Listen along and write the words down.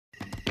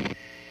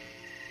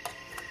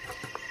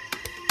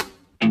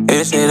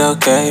Is it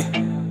okay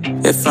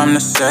if I'm to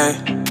say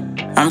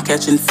I'm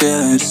catching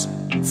feelings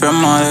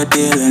from all the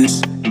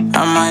dealings?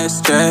 Am I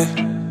astray?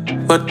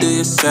 What do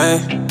you say?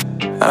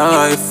 How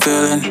are you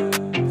feeling?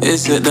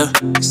 Is it the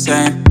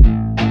same?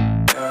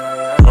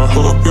 I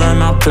hope you're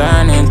not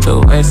planning to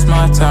waste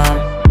my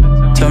time.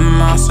 To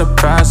my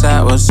surprise,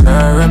 that was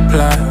her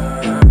reply.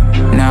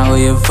 Now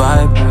we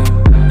vibe.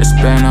 It's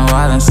been a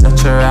while and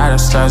such a ride, the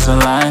stars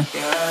align.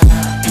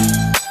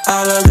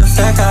 I love the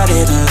fact I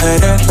didn't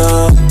let her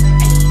go.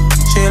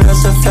 She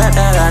loves the fact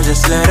that I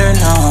just let her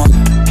know.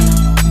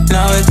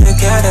 Now we're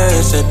together,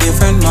 it's a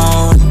different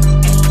mode.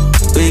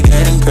 We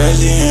getting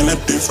crazy in a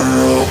different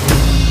role.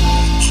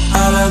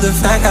 I love the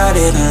fact I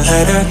didn't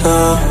let her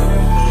go.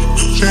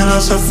 She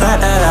loves the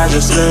fact that I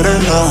just let her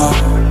know.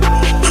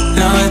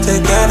 Now we're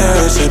together,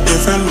 it's a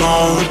different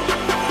mode.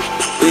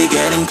 We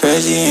getting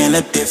crazy in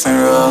a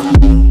different role.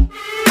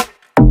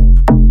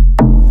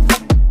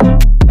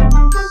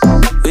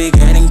 We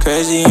getting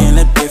crazy in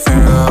a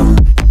different role.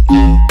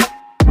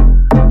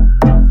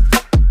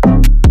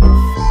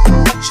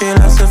 She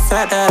loves the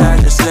fact that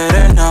I just let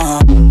her know.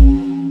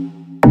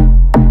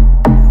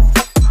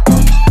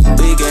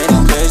 We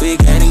getting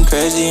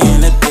crazy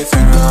in a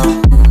different role.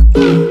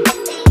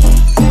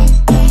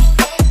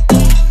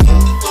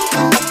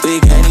 We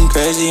getting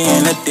crazy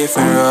in a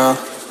different role.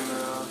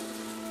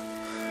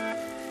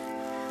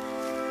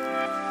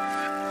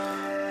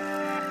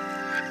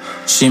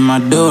 She my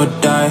do or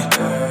die,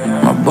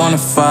 my bona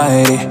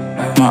fide.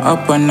 My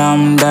up when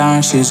I'm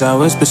down, she's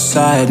always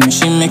beside me.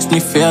 She makes me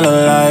feel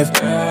alive,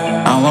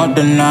 I won't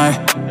deny.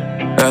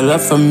 Her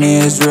love for me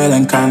is real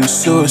and kinda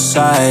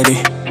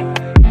suicide-y.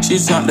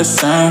 She's not the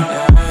same,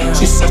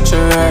 she's such a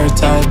rare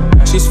type.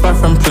 She's far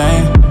from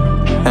plain,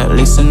 at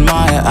least in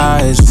my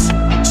eyes.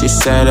 She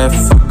said if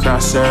I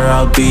cross her,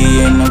 I'll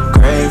be in the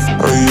grave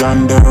or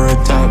under a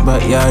type,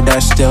 but yeah,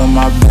 that's still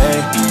my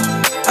babe.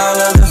 I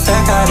love the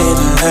fact I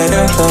didn't let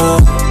her go.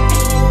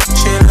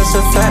 She loves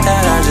the fact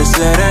that I just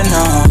let her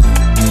know.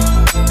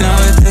 Now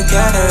we're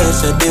together,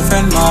 it's a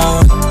different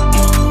mode.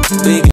 We